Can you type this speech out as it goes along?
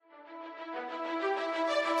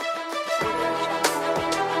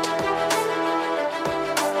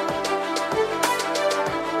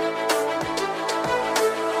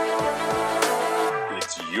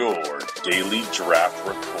Daily Draft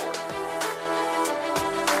Report.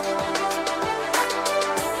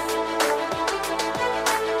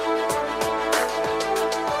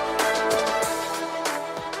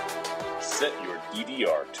 Set your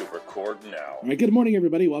DVR to record now. All right, good morning,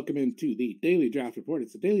 everybody. Welcome into the Daily Draft Report.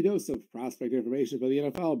 It's a daily dose of prospect information for the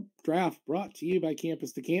NFL Draft, brought to you by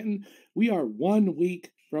Campus to Canton. We are 1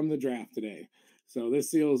 week from the draft today, so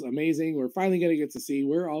this feels amazing. We're finally going to get to see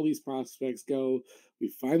where all these prospects go. We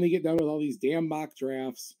finally get done with all these damn mock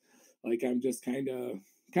drafts. Like, I'm just kind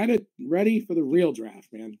of ready for the real draft,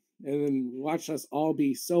 man. And then watch us all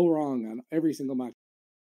be so wrong on every single mock.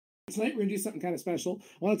 Tonight, we're going to do something kind of special.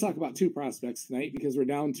 I want to talk about two prospects tonight because we're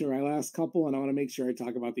down to our last couple, and I want to make sure I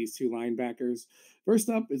talk about these two linebackers. First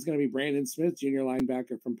up is going to be Brandon Smith, junior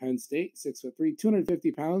linebacker from Penn State, 6'3",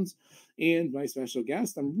 250 pounds, and my special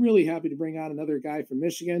guest. I'm really happy to bring on another guy from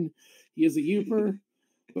Michigan. He is a Uper,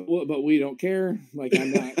 but we don't care. Like,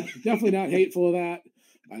 I'm not definitely not hateful of that.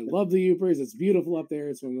 I love the Upers. It's beautiful up there.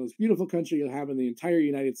 It's one of those beautiful country you'll have in the entire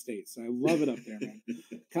United States. I love it up there, man.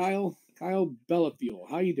 Kyle Bellafuel.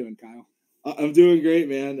 How you doing, Kyle? I'm doing great,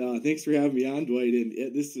 man. Thanks for having me on, Dwight.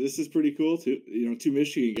 And this is pretty cool too. You know, two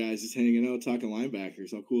Michigan guys just hanging out talking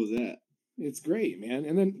linebackers. How cool is that? It's great, man.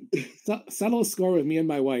 And then settle a score with me and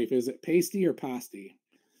my wife. Is it pasty or pasty?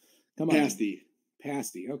 Come on.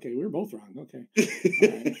 Pasty. Okay, we were both wrong. Okay.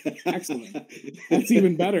 All right. Excellent. That's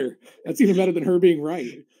even better. That's even better than her being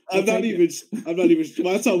right. I'm not even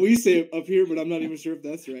well, that's how we say it up here, but I'm not even sure if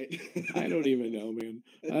that's right. I don't even know, man.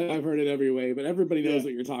 I've heard it every way, but everybody knows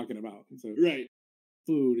what you're talking about. So, right.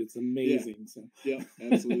 Food, it's amazing. So yeah,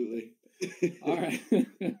 absolutely. All right.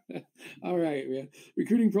 All right, man.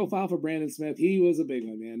 Recruiting profile for Brandon Smith. He was a big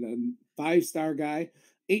one, man. A 5-star guy,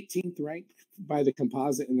 18th ranked by the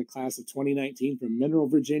composite in the class of 2019 from Mineral,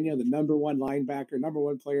 Virginia, the number one linebacker, number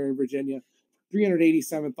one player in Virginia,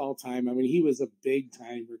 387th all time. I mean, he was a big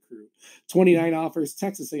time recruit. 29 offers,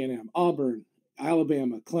 Texas A&M, Auburn,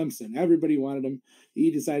 Alabama, Clemson. Everybody wanted him.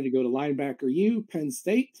 He decided to go to linebacker U, Penn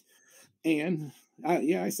State. And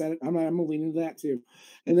I said it. I'm going to lean into that too.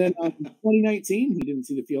 And then 2019, he didn't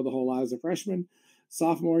see the field a whole lot as a freshman.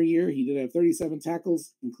 Sophomore year, he did have 37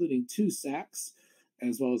 tackles, including 2 sacks,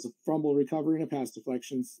 as well as a fumble recovery and a pass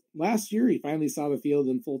deflections. Last year, he finally saw the field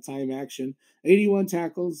in full-time action. 81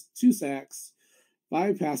 tackles, 2 sacks,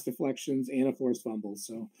 5 pass deflections, and a forced fumble.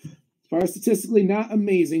 So, as far as statistically, not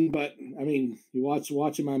amazing, but, I mean, you watch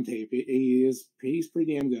him on tape. He's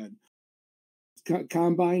pretty damn good.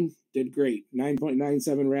 Combine, did great.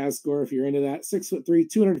 9.97 RAS score, if you're into that. 6'3",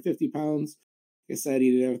 250 pounds. Like I said,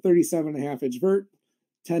 he did have a 37.5-inch vert,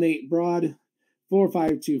 10.8 broad,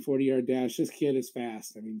 4.52 40-yard dash. This kid is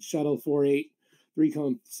fast. I mean, shuttle 4.8,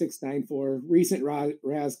 3-cone 6.94. Recent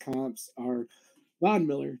RAS comps are Von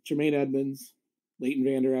Miller, Tremaine Edmonds, Leighton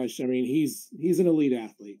Vander Esch. I mean, he's an elite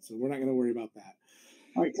athlete, so we're not going to worry about that.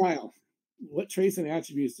 All right, Kyle, what traits and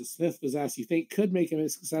attributes does Smith possess you think could make him a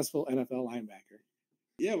successful NFL linebacker?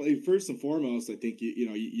 Yeah, well, first and foremost, I think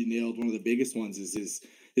you nailed one of the biggest ones is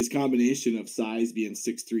his combination of size being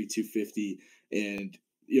 6'3", 250, and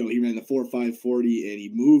he ran the 4.5 40, and he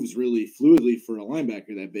moves really fluidly for a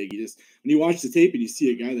linebacker that big. When you watch the tape and you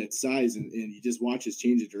see a guy that size and you just watch his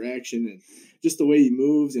change of direction and just the way he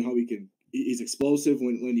moves and how he's explosive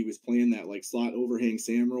when he was playing that like slot overhang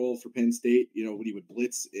Sam role for Penn State, when he would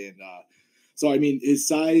blitz. And so, I mean, his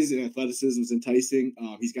size and athleticism is enticing.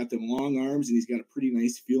 He's got them long arms and he's got a pretty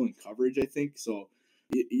nice feel in coverage, I think. So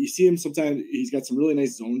you see him sometimes, he's got some really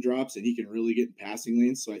nice zone drops and he can really get in passing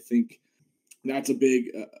lanes. So I think that's a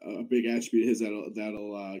big attribute of his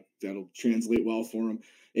that'll translate well for him.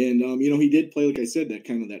 And he did play, like I said,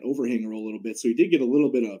 that overhang role a little bit, so he did get a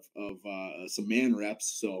little bit of some man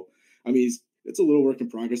reps. So I mean, it's a little work in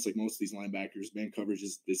progress, like most of these linebackers. Man coverage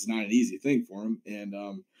is not an easy thing for him, and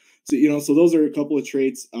so those are a couple of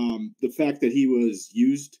traits. The fact that he was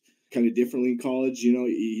used kind of differently in college,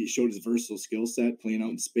 he showed his versatile skill set playing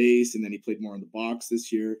out in space, and then he played more in the box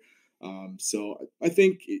this year. So I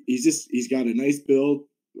think he's got a nice build.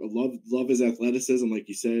 I love his athleticism, like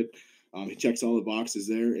you said. He checks all the boxes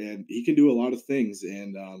there, and he can do a lot of things.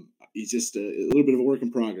 And he's just a little bit of a work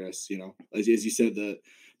in progress. As you said, the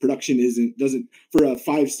production doesn't for a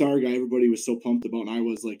 5-star guy. Everybody was so pumped about, and I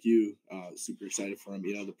was like you, super excited for him.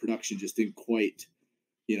 The production just didn't quite,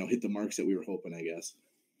 hit the marks that we were hoping, I guess.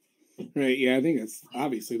 Right. Yeah, I think that's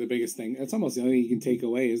obviously the biggest thing. That's almost the only thing you can take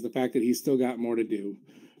away is the fact that he's still got more to do.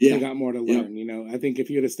 Still got more to learn. I think if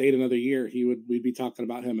he would have stayed another year, we'd be talking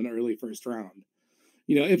about him in an early first round.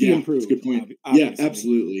 If he improved. That's a good point. Yeah,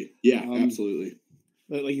 absolutely. Yeah, absolutely.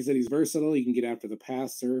 But like you said, he's versatile. He can get after the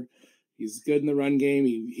passer. He's good in the run game.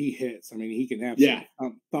 He hits. I mean, he can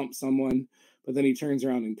thump someone, but then he turns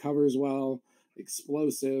around and covers well.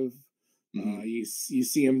 Explosive. Mhm. You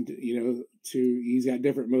see him, he's got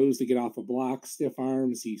different moves to get off a block, stiff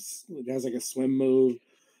arms. He has like a swim move.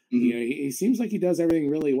 Mhm. He seems like he does everything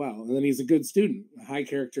really well. And then he's a good student, a high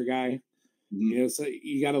character guy. Mhm. So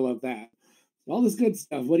you got to love that. All this good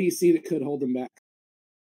stuff. What do you see that could hold him back?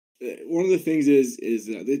 One of the things is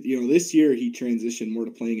this year he transitioned more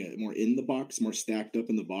to playing a more in the box, more stacked up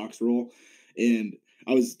in the box role, and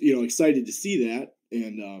I was excited to see that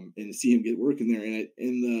and to see him get working there.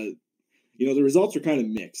 And the results are kind of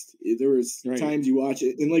mixed. There was Right. times you watch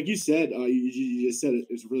it, and like you said, you just said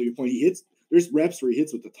it's a really good point. He hits. There's reps where he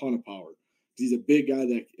hits with a ton of power because he's a big guy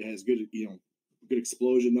that has good good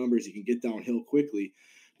explosion numbers. He can get downhill quickly.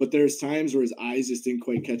 But there's times where his eyes just didn't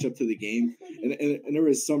quite catch up to the game, and there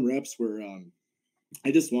was some reps where I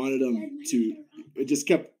just wanted him to. I just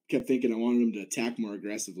kept thinking I wanted him to attack more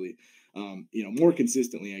aggressively, more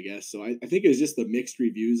consistently, I guess. So I think it was just the mixed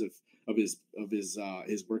reviews of his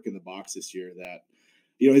work in the box this year that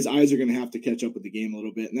his eyes are going to have to catch up with the game a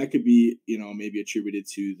little bit, and that could be maybe attributed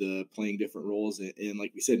to the playing different roles and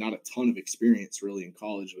like we said, not a ton of experience really in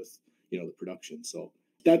college with the production. So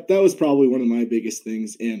that was probably one of my biggest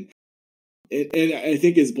things. And I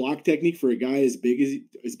think his block technique for a guy as big as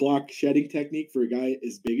his block shedding technique for a guy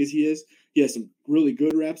as big as he has some really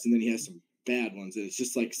good reps and then he has some bad ones. And it's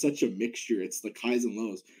just like such a mixture. It's like highs and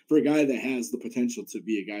lows for a guy that has the potential to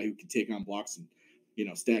be a guy who can take on blocks and,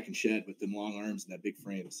 stack and shed with them long arms and that big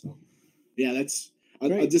frame. So yeah,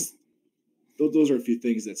 I just, those are a few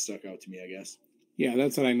things that stuck out to me, I guess. Yeah,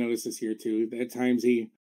 that's what I noticed this year too. At times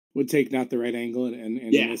he would take not the right angle and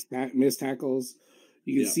miss tackles.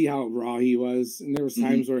 You could see how raw he was, and there was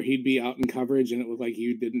times where he'd be out in coverage, and it looked like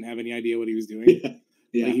he didn't have any idea what he was doing.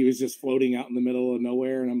 Yeah. Like he was just floating out in the middle of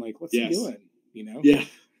nowhere, and I'm like, "What's he doing?" Yeah.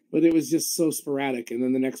 But it was just so sporadic, and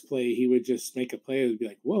then the next play he would just make a play. It would be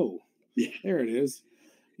like, "Whoa, yeah, there it is,"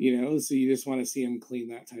 So you just want to see him clean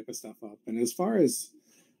that type of stuff up. And as far as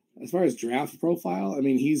draft profile, I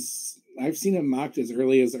mean, I've seen him mocked as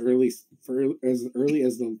early as the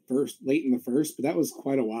late in the first, but that was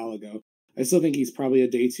quite a while ago. I still think he's probably a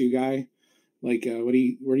day 2 guy. Like, where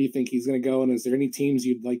do you think he's going to go? And is there any teams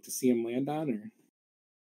you'd like to see him land on? Or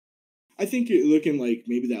I think you're looking like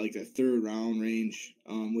maybe that third round range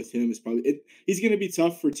with him is probably he's going to be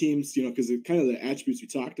tough for teams, because kind of the attributes we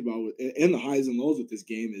talked about and the highs and lows with this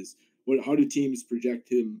game is how do teams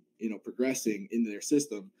project him, progressing into their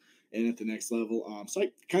system and at the next level. So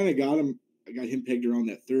I kind of got him pegged around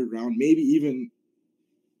that third round, maybe even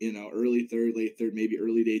early third, late third, maybe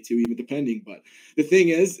early day 2, even depending. But the thing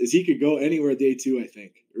is he could go anywhere day 2, I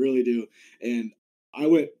think. I really do. And I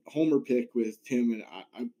went homer pick with him, and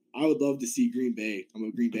I would love to see Green Bay. I'm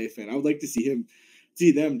a Green Bay fan. I would like to see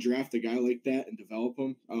them draft a guy like that and develop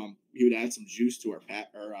him. He would add some juice to our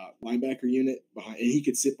linebacker unit behind, and he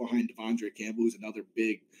could sit behind Devondre Campbell, who's another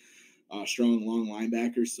big, strong, long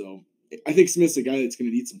linebacker. So I think Smith's a guy that's going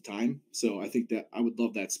to need some time. So I think that I would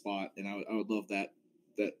love that spot, and I would love that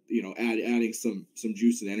adding some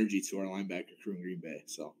juice and energy to our linebacker crew in Green Bay.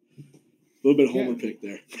 So a little bit of homer pick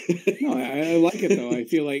there. No, I like it though. I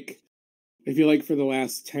feel like for the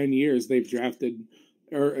last 10 years they've drafted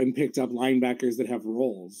and picked up linebackers that have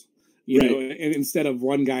roles, and instead of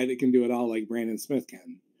one guy that can do it all like Brandon Smith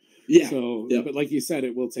can. Yeah. So, but like you said,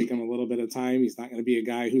 it will take him a little bit of time. He's not going to be a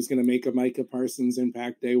guy who's going to make a Micah Parsons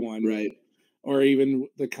impact day 1. Right. Or even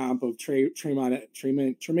the comp of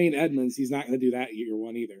Tremaine Edmonds, he's not going to do that year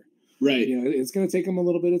 1 either. Right. It's going to take him a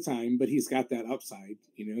little bit of time, but he's got that upside.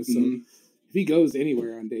 So if he goes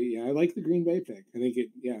anywhere on day, I like the Green Bay pick. I think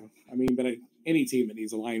but any team that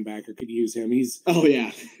needs a linebacker could use him. He's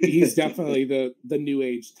definitely the new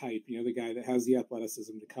age type. The guy that has the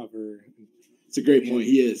athleticism to cover. It's a great point.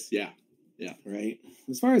 He is. Yeah. Right.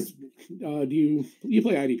 As far as do you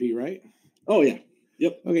play IDP, right? Oh yeah.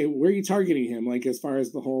 Yep. Okay, where are you targeting him? Like, as far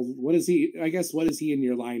as the whole, what is he in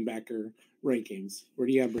your linebacker rankings? Where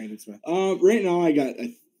do you have Brandon Smith? Right now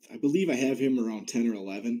I believe I have him around 10 or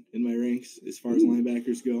 11 in my ranks as far as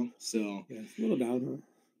linebackers go. So yeah, it's a little down,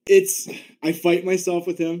 huh? I fight myself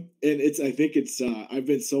with him, and I've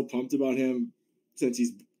been so pumped about him since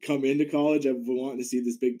he's come into college. I've been wanting to see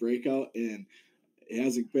this big breakout, and it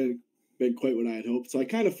hasn't been quite what I had hoped. So I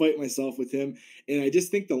kind of fight myself with him. And I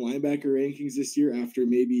just think the linebacker rankings this year, after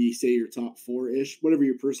maybe say your top 4-ish, whatever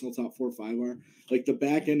your personal top 4 or 5 are, like the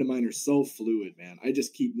back end of mine are so fluid, man. I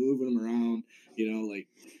just keep moving them around, like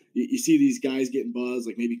you see these guys getting buzzed,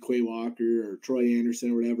 like maybe Quay Walker or Troy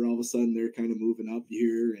Anderson or whatever. All of a sudden they're kind of moving up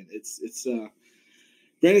here. And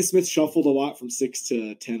Brandon Smith shuffled a lot from 6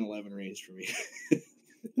 to 10, 11 range for me.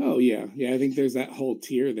 Oh yeah. I think there's that whole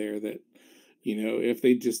tier there that, if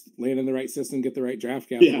they just land in the right system, get the right draft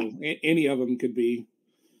capital, any of them could be,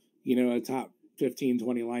 a top 15,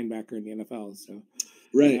 20 linebacker in the NFL. So,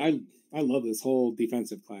 right. I love this whole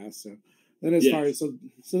defensive class. So then as far as, so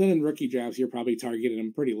then in rookie drafts, you're probably targeting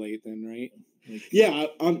them pretty late then, right?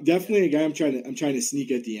 I'm definitely a guy I'm trying to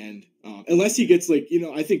sneak at the end. Unless he gets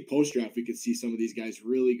I think post draft we could see some of these guys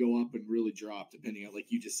really go up and really drop depending on,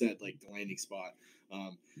 like you just said, like the landing spot.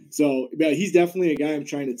 He's definitely a guy I'm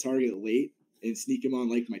trying to target late and sneak him on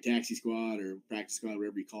like my taxi squad or practice squad,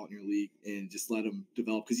 whatever you call it in your league, and just let him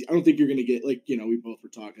develop. Because I don't think you're going to get, we both were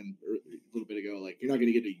talking a little bit ago, like you're not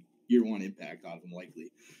going to get a year one impact out of him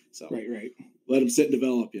likely. So right. Let him sit and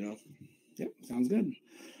develop. Yep, sounds good.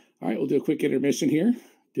 All right, we'll do a quick intermission here.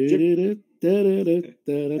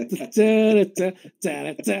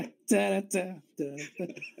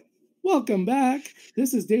 Welcome back.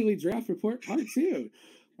 This is Daily Draft Report Part 2.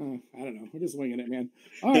 I don't know. We're just winging it, man.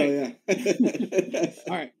 All right.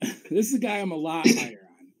 All right. This is a guy I'm a lot higher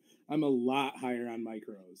on. I'm a lot higher on Mike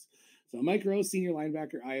Rose. So Mike Rose, senior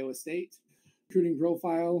linebacker, Iowa State. Recruiting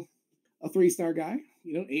profile, a 3-star guy.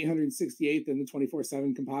 868th in the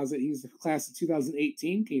 24/7 composite. He's the class of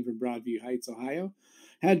 2018, came from Broadview Heights, Ohio.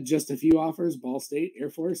 Had just a few offers, Ball State, Air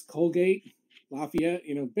Force, Colgate, Lafayette,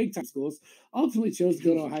 big time schools. Ultimately chose to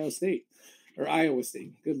go to Ohio State or Iowa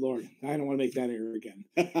State. Good Lord. I don't want to make that error again.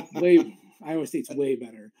 Iowa State's way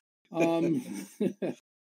better. And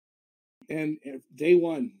day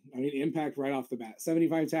one, impact right off the bat.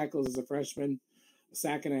 75 tackles as a freshman, a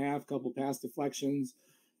sack and a half, couple pass deflections.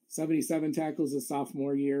 77 tackles his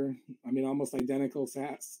sophomore year. Almost identical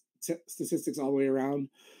statistics all the way around.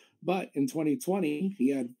 But in 2020, he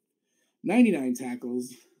had 99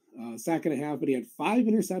 tackles, sack and a half, but he had 5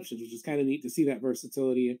 interceptions, which is kind of neat to see that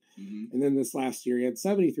versatility. Mm-hmm. And then this last year, he had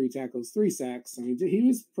 73 tackles, 3 sacks. He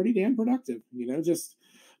was pretty damn productive, just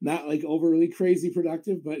not like overly crazy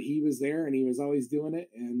productive, but he was there and he was always doing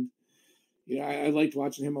it. And, I liked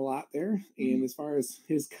watching him a lot there. Mm-hmm. And as far as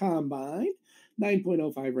his combine,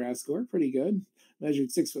 9.05 RAS score, pretty good. Measured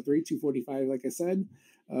 6'3", 245, like I said.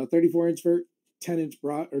 34-inch vert, 10-inch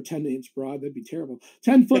broad, or 10-inch broad. That'd be terrible.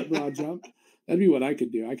 10-foot broad jump. That'd be what I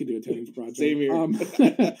could do. I could do a 10-inch broad jump. Same here.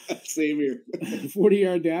 Same here.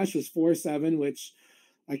 40-yard dash was 4.7, which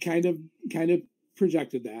I kind of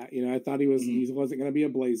projected that. I thought he wasn't going to be a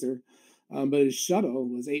blazer. But his shuttle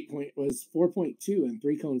was 4.2 and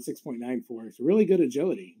 3-cone 6.94. It's really good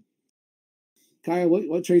agility. Kyle,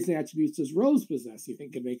 what traits and attributes does Rose possess you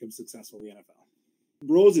think can make him successful in the NFL?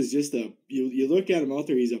 Rose is just you look at him out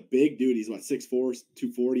there, he's a big dude. He's 6'4",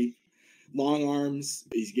 240, long arms.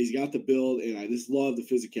 He's got the build, and I just love the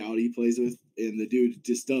physicality he plays with, and the dude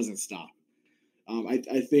just doesn't stop.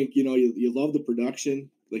 I think, you love the production.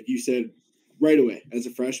 Like you said, right away, as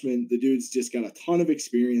a freshman, the dude's just got a ton of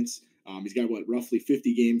experience. He's got, roughly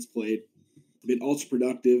 50 games played, been ultra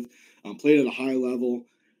productive, played at a high level.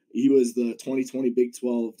 He was the 2020 Big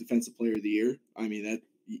 12 Defensive Player of the Year. That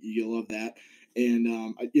you love that. And,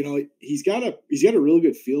 he's got a really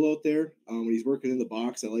good feel out there when he's working in the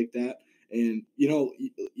box. I like that. And, you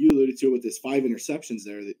alluded to it with his 5 interceptions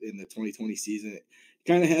there in the 2020 season. It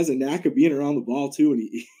kind of has a knack of being around the ball too. And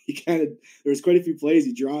he there's quite a few plays.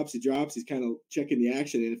 He drops. He's kind of checking the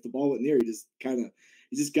action. And if the ball went near, he just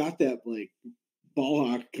got that ball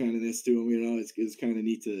hawk kind of ness to him. It's kind of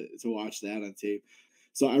neat to watch that on tape.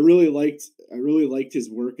 So I really liked his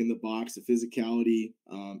work in the box, the physicality,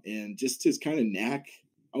 and just his kind of knack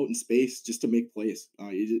out in space just to make plays.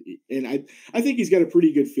 And I think he's got a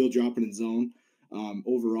pretty good feel dropping in zone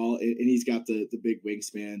overall, and he's got the big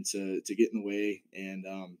wingspan to get in the way. And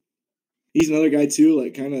he's another guy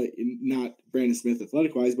too, kind of not Brandon Smith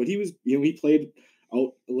athletic wise, but he was he played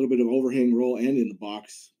out a little bit of overhang role and in the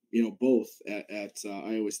box, both at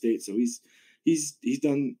Iowa State. So he's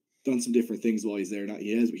done some different things while he's there.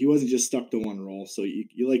 He wasn't just stuck to one role, so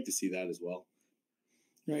you like to see that as well.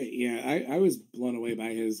 Right. Yeah, I was blown away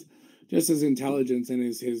by his intelligence and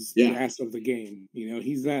his grasp of the game.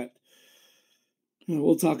 He's that.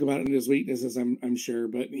 We'll talk about it in his weaknesses, I'm sure,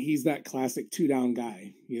 but he's that classic 2-down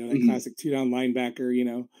guy. That classic 2-down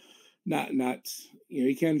linebacker. Not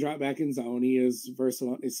he can drop back in zone. He is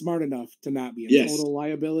versatile. He's smart enough to not be a total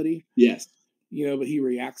liability. Yes. But he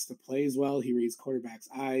reacts to plays well. He reads quarterback's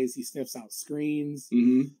eyes. He sniffs out screens.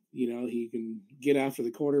 Mm-hmm. He can get after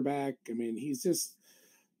the quarterback. he's just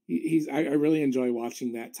I really enjoy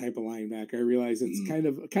watching that type of linebacker. I realize it's kind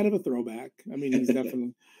of a throwback. He's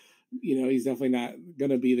definitely he's definitely not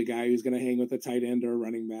going to be the guy who's going to hang with a tight end or a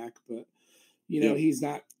running back, but he's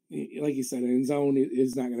not, like you said, in zone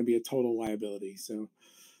is not going to be a total liability. So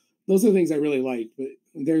those are the things I really like. But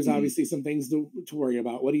there's obviously some things to worry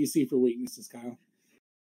about. What do you see for weaknesses, Kyle?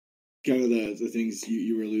 Kind of the things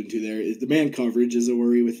you were alluding to there is the man coverage is a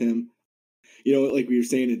worry with him. Like we were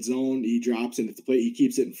saying, in zone, he drops and at the plate, he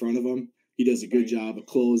keeps it in front of him. He does a good job of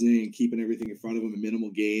closing and keeping everything in front of him and minimal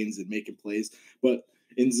gains and making plays. But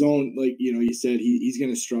in zone, like, you said, he's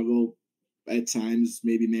going to struggle at times,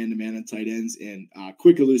 maybe man-to-man on tight ends and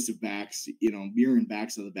quick elusive backs, mirroring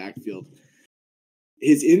backs of the backfield.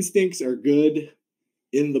 His instincts are good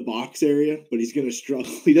in the box area, but he's going to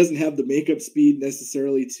struggle. He doesn't have the makeup speed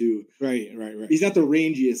necessarily to. Right. He's not the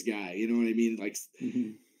rangiest guy. You know what I mean? Like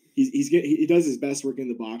he does his best work in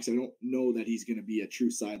the box. I don't know that he's going to be a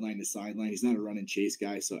true sideline to sideline. He's not a run and chase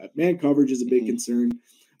guy. So man coverage is a big concern.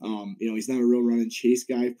 He's not a real run and chase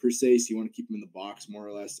guy per se. So you want to keep him in the box more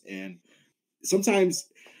or less. And sometimes,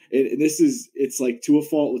 it's like to a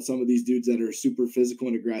fault with some of these dudes that are super physical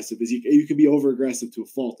and aggressive, is you can be over aggressive to a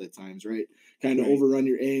fault at times, right? Kind of overrun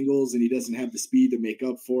your angles, and he doesn't have the speed to make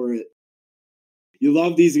up for it. You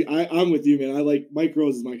love these. I'm with you, man. I like Mike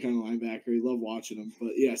Rose is my kind of linebacker. I love watching him.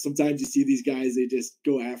 But yeah, sometimes you see these guys, they just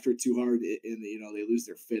go after it too hard, and they lose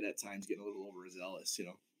their fit at times, getting a little overzealous.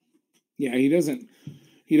 Yeah, he doesn't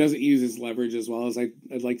use his leverage as well as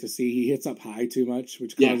I'd like to see. He hits up high too much,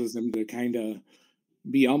 which causes him to kind of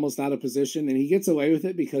be almost out of position, and he gets away with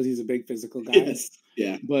it because he's a big physical guy. Yes.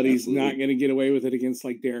 Yeah, but he's not going to get away with it against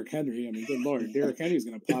like Derrick Henry. I mean, good Lord, Derrick Henry's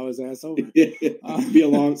going to plow his ass over. Be a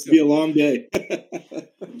long day.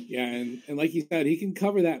 Yeah, and like you said, he can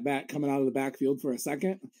cover that back coming out of the backfield for a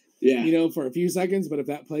second. Yeah, for a few seconds. But if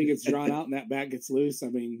that play gets drawn out and that back gets loose, I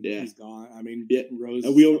mean, he's gone. I mean, Rose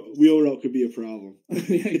a wheel route could be a problem.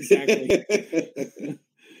 Yeah, exactly.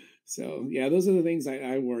 So yeah, those are the things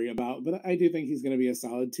I worry about. But I do think he's going to be a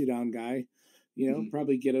solid 2-down guy.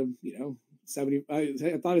 Probably get him. 70.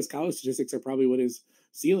 I thought his college statistics are probably what his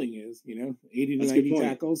ceiling is. 80 to 90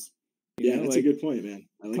 tackles. That's a good point, man.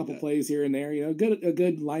 I like a couple that. plays here and there. A good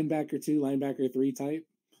linebacker 2, linebacker 3 type.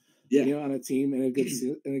 Yeah. On a team in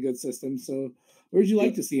a good system. So where'd you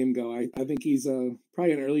like to see him go? I think he's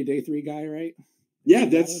probably an early day 3 guy, right? Yeah,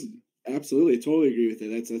 that's absolutely. I totally agree with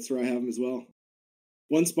it. That's where I have him as well.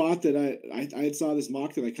 One spot that I saw this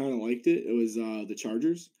mock that I kind of liked it. It was the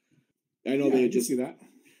Chargers. I know they just see that.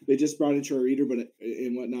 They just brought in Troy Reader,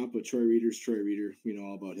 and whatnot. But Troy Reader. We know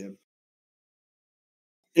all about him.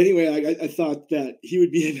 Anyway, I thought that he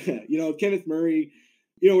would be in. Kenneth Murray.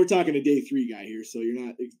 We're talking a day 3 guy here, so you're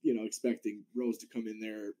not expecting Rose to come in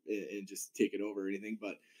there and just take it over or anything.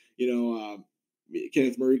 But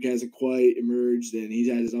Kenneth Murray hasn't quite emerged, and he's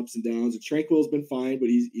had his ups and downs. And Tranquill's been fine, but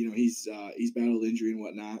he's battled injury and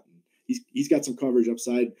whatnot. He's got some coverage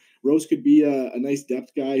upside. Rose could be a nice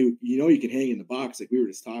depth guy who you can hang in the box like we were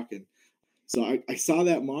just talking. So I saw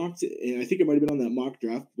that mocked, and I think it might have been on that mock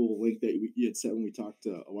draft bowl link that you had said when we talked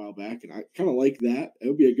a while back, and I kind of like that. It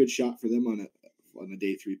would be a good shot for them on a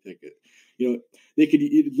day 3 pick. They could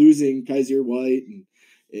losing Kaiser White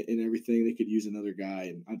and everything. They could use another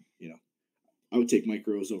guy, and I would take Mike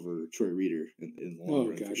Rose over Troy Reader in the long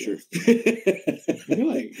run for sure.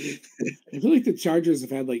 I feel like the Chargers have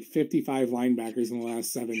had like 55 linebackers in the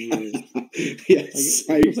last 7 years. Yes,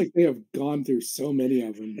 it feels like they have gone through so many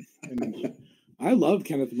of them. And I love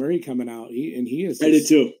Kenneth Murray coming out. He is. I did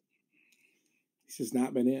too. He's just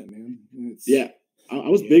not been in, man. I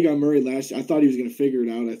was big on Murray last year. I thought he was going to figure it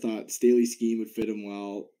out. I thought Staley's scheme would fit him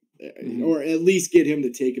well. Or at least get him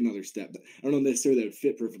to take another step. I don't know necessarily that would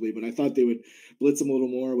fit perfectly, but I thought they would blitz him a little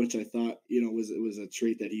more, which I thought, was a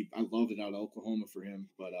trait that I loved it out of Oklahoma for him.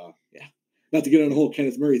 But not to get on the whole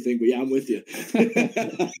Kenneth Murray thing, but yeah, I'm with you.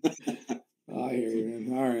 I hear you,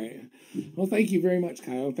 man. All right. Well, thank you very much,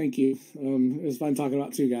 Kyle. Thank you. It was fun talking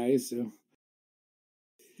about 2 guys. So.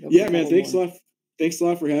 Yeah, man. Thanks a lot. Thanks a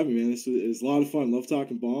lot for having me, man. This was a lot of fun. Love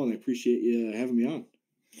talking ball, and I appreciate you having me on.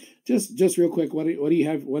 Just real quick, what do you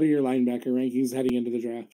have? What are your linebacker rankings heading into the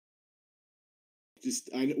draft?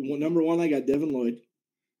 Number 1, I got Devin Lloyd.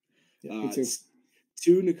 Yeah, me too.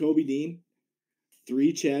 2, Nakobe Dean.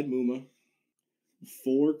 3, Chad Muma.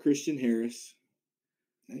 4, Christian Harris.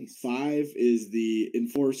 Nice. 5 is the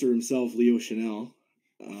enforcer himself, Leo Chanel.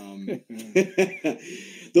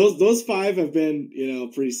 Those 5 have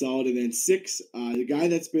been pretty solid, and then 6, the guy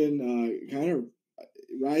that's been kind of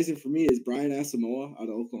rising for me is Brian Asamoah out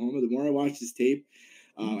of Oklahoma. The more I watch his tape,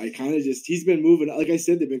 I kind of he's been moving. Like I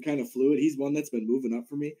said, they've been kind of fluid. He's one that's been moving up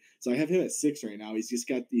for me. So I have him at 6 right now. He's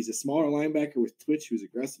a smaller linebacker with twitch who's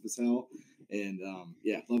aggressive as hell. And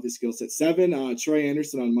love his skill set. 7, Troy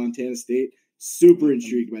Anderson on Montana State. Super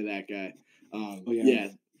intrigued by that guy.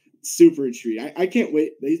 super intrigued. I can't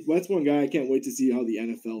wait. That's one guy I can't wait to see how the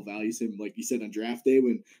NFL values him. Like you said on draft day,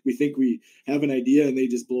 when we think we have an idea and they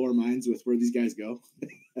just blow our minds with where these guys go.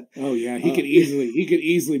 Oh yeah, he could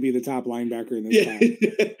easily be the top linebacker in this class.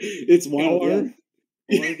 It's wild. Or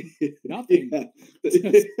nothing.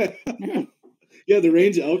 Yeah. Yeah, the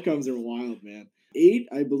range of outcomes are wild, man. 8,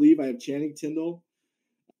 I believe I have Channing Tindall.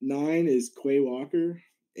 9 is Quay Walker,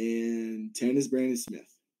 and 10 is Brandon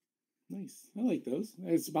Smith. Nice. I like those.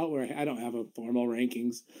 It's about where I don't have a formal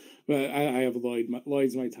rankings, but I have Lloyd.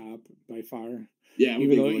 Lloyd's my top by far. Yeah,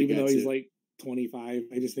 even though he's like 25,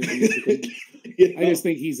 I just think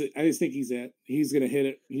he's gonna hit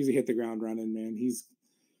it. He's gonna hit the ground running, man.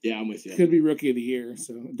 I'm with you. Could be rookie of the year,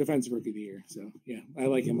 so defensive rookie of the year. So yeah, I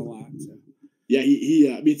like him a lot. So yeah,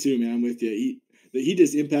 he me too, man. I'm with you. He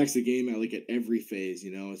just impacts the game at every phase,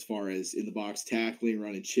 as far as in the box tackling,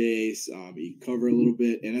 run and chase. He cover a little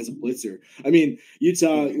bit, and as a blitzer, I mean,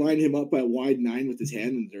 Utah lined him up at wide 9 with his hand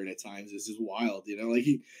in the dirt at times. This is wild,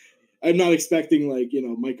 I'm not expecting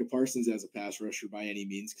Micah Parsons as a pass rusher by any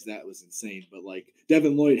means, because that was insane. But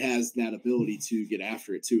Devin Lloyd has that ability to get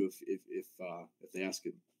after it too if they ask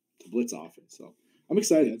him to blitz often. So I'm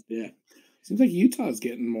excited. Yeah. Seems like Utah's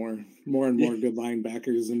getting more and more good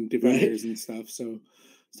linebackers and defenders and stuff. So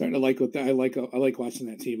starting to like what I like watching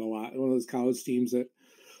that team a lot. One of those college teams that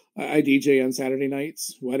I DJ on Saturday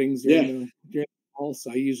nights, weddings during the fall. So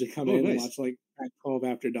I usually come in and watch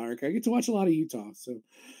Pac-12 after dark. I get to watch a lot of Utah. So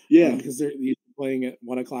because they're playing at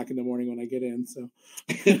 1 o'clock in the morning when I get in. So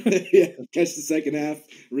catch the second half,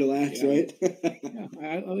 relax, right? Yeah,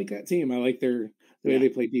 I like that team. I like the way they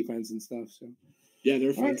play defense and stuff. So yeah, they're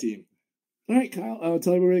a fun team. All right, Kyle,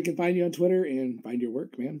 tell everybody where they can find you on Twitter and find your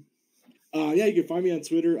work, man. You can find me on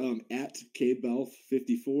Twitter at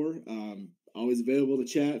KBelf54. Always available to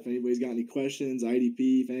chat if anybody's got any questions,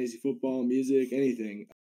 IDP, fantasy football, music, anything.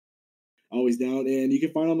 Always down. And you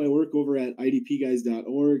can find all my work over at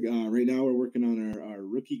idpguys.org. Right now we're working on our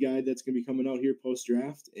rookie guide that's going to be coming out here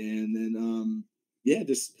post-draft. And then,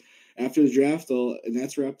 just after the draft, and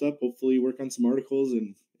that's wrapped up, hopefully work on some articles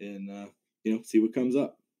and see what comes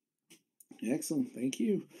up. Excellent. Thank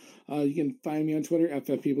you. You can find me on Twitter,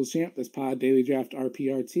 FF People's Champ. That's Pod Daily Draft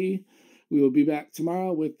RPRT. We will be back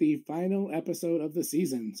tomorrow with the final episode of the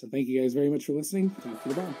season. So thank you guys very much for listening. Talk to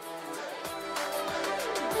you tomorrow.